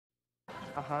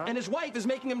Uh-huh. And his wife is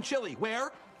making him chili.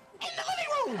 Where? In the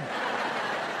living room!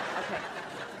 Okay.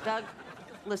 Doug,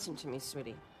 listen to me,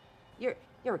 sweetie. You're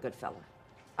a good fella.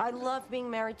 I love being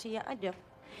married to you. I do.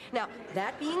 Now,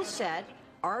 that being said,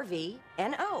 RV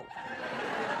and O.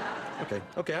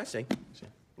 Okay, I see.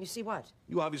 You see what?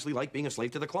 You obviously like being a slave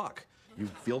to the clock. You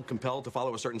feel compelled to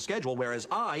follow a certain schedule, whereas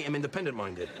I am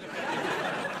independent-minded.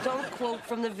 Don't quote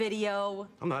from the video.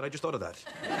 I'm not. I just thought of that.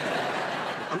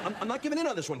 I'm not giving in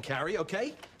on this one, Carrie,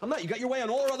 okay? I'm not. You got your way on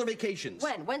all our other vacations.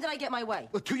 When? When did I get my way?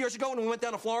 2 years ago when we went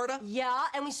down to Florida? Yeah,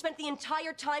 and we spent the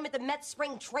entire time at the Met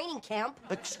Spring Training Camp.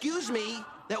 Excuse me?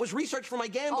 That was research for my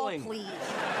gambling. Oh, please.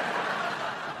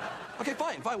 Okay,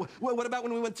 fine. What about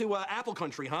when we went to Apple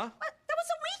Country, huh? What? That was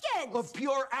a weekend! Of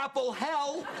pure apple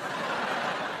hell!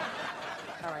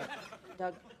 All right,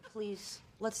 Doug, please,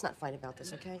 let's not fight about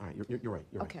this, okay? All right, you're right.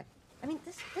 You're okay. right. I mean,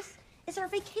 this is our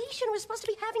vacation. We're supposed to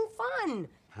be having fun.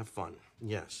 Have fun,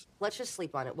 yes. Let's just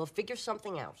sleep on it. We'll figure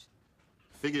something out.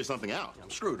 Figure something out? I'm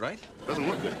screwed, right? Doesn't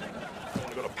look good. I want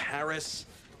to go to Paris.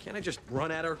 Can't I just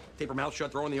run at her, tape her mouth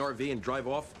shut, throw her in the RV, and drive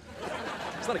off?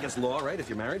 It's not against law, right, if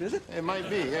you're married, is it? It might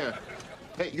be, yeah.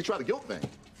 Hey, you can try the guilt thing.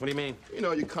 What do you mean? You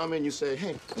know, you come in, you say,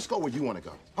 hey, let's go where you want to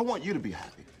go. I want you to be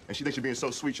happy. And she thinks you're being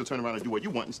so sweet, she'll turn around and do what you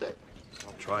want instead.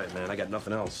 I'll try it, man. I got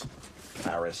nothing else.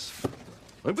 Paris.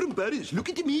 I'm from Paris. Look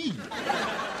at me.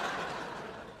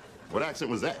 What accent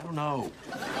was that? I don't know.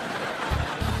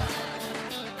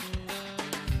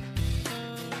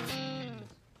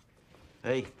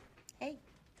 Hey. Hey.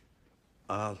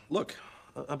 Look,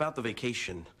 about the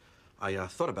vacation, I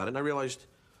thought about it and I realized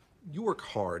you work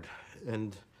hard,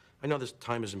 and I know this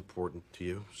time is important to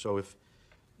you, so if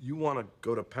you want to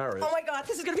go to Paris... Oh, my God,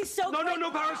 this is going to be so No, great.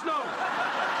 no, Paris, no!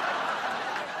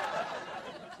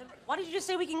 Why did you just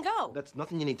say we can go? That's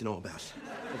nothing you need to know about.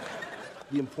 Look,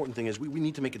 the important thing is we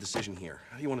need to make a decision here.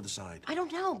 How do you want to decide? I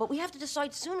don't know, but we have to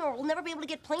decide sooner or we'll never be able to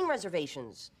get plane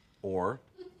reservations. Or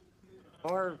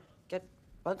get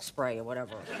bug spray or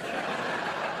whatever.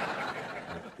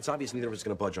 it's obvious neither of us is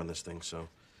going to budge on this thing, so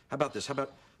how about this? How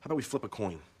about we flip a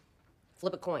coin?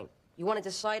 Flip a coin. You want to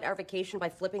decide our vacation by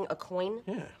flipping a coin?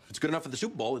 Yeah. If it's good enough for the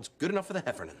Super Bowl, it's good enough for the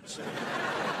Heffernans.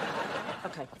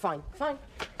 Okay, fine.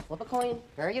 Flip a coin.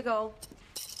 There you go.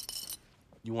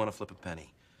 You want to flip a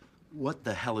penny. What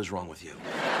the hell is wrong with you?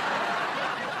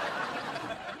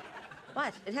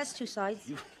 What? It has two sides.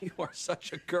 You are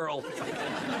such a girl.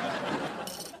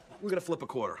 We're going to flip a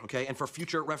quarter, okay? And for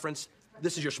future reference,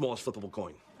 this is your smallest flippable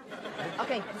coin.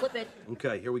 Okay, flip it.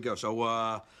 Okay, here we go.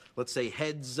 So, let's say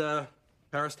heads,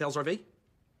 Paris, tails, RV?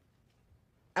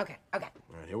 Okay. All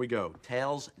right, here we go.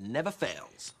 Tails never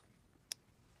fails.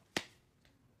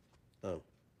 Oh,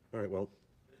 all right, well,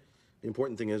 the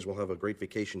important thing is we'll have a great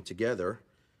vacation together,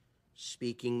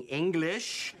 speaking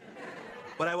English.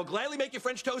 But I will gladly make you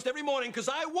French toast every morning, because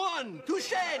I won!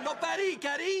 Touché! No Paris,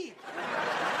 Carrie!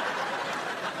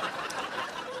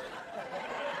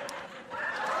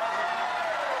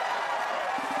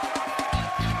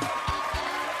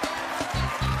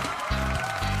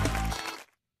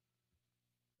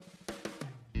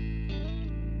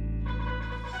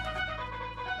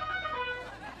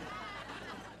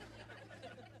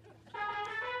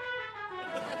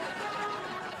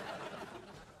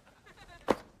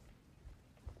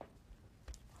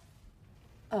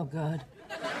 Oh, God.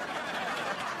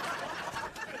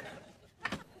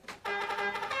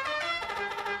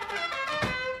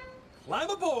 Climb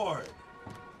aboard!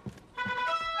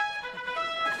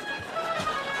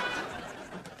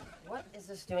 What is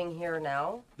this doing here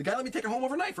now? The guy let me take her home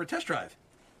overnight for a test drive.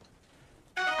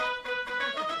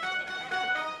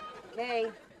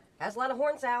 Okay. Has a lot of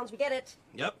horn sounds. We get it.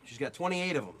 Yep, she's got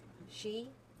 28 of them. She?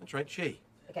 That's right, she.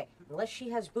 Okay, unless she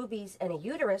has boobies and a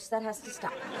uterus, that has to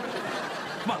stop.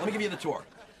 Come on, let me give you the tour.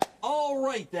 All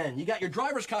right, then. You got your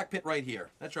driver's cockpit right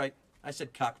here. That's right. I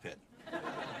said cockpit.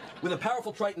 With a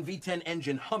powerful Triton V10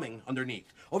 engine humming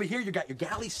underneath. Over here, you got your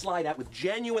galley slide out with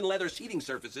genuine leather seating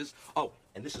surfaces. Oh,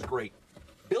 and this is great.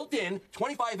 Built-in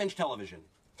 25-inch television.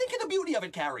 Think of the beauty of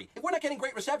it, Carrie. If we're not getting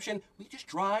great reception, we just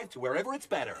drive to wherever it's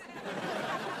better.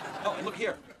 Oh, and look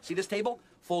here. See this table?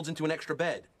 Folds into an extra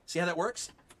bed. See how that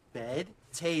works? Bed,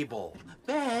 table.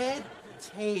 Bed,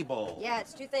 table. Yeah,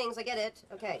 it's two things. I get it.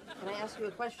 Okay, can I ask you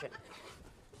a question?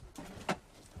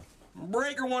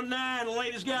 Breaker 19, the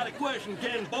lady's got a question,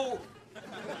 Ken Bolt.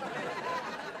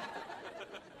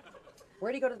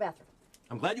 Where do you go to the bathroom?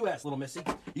 I'm glad you asked, little missy.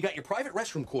 You got your private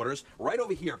restroom quarters right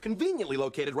over here, conveniently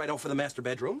located right over the master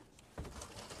bedroom.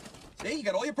 See, you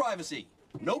got all your privacy.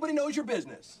 Nobody knows your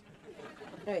business.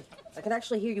 Hey, I can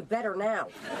actually hear you better now.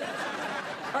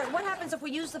 All right, what happens if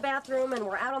we use the bathroom and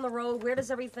we're out on the road? Where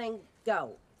does everything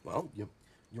go? Well,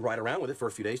 You ride around with it for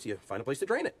a few days till you find a place to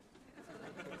drain it.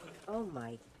 Oh,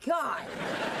 my God.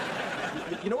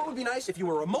 You know what would be nice? If you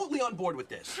were remotely on board with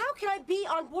this. How can I be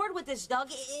on board with this, Doug?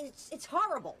 It's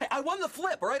horrible. Hey, I won the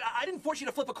flip, all right? I didn't force you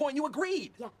to flip a coin. You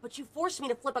agreed. Yeah, but you forced me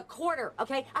to flip a quarter,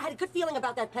 okay? I had a good feeling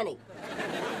about that penny.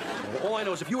 Well, all I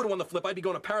know is if you would have won the flip, I'd be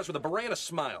going to Paris with a beret and a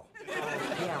smile.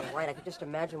 Yeah, right. I could just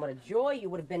imagine what a joy you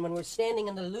would have been when we were standing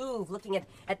in the Louvre looking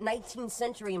at 19th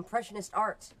century Impressionist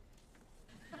art.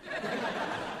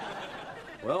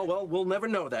 Well, we'll never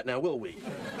know that now, will we?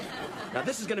 Now,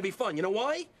 this is going to be fun. You know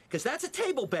why? Because that's a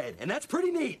table bed, and that's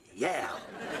pretty neat. Yeah.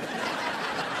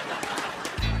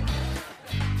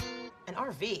 An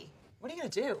RV? What are you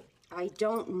going to do? I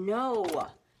don't know.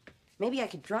 Maybe I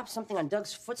could drop something on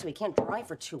Doug's foot so he can't drive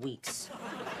for 2 weeks.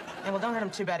 And well, don't hurt him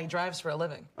too bad. He drives for a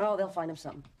living. Oh, they'll find him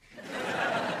something.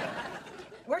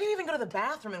 Where do you even go to the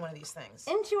bathroom in one of these things?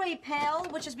 Into a pail,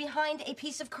 which is behind a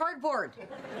piece of cardboard.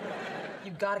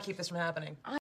 You've got to keep this from happening.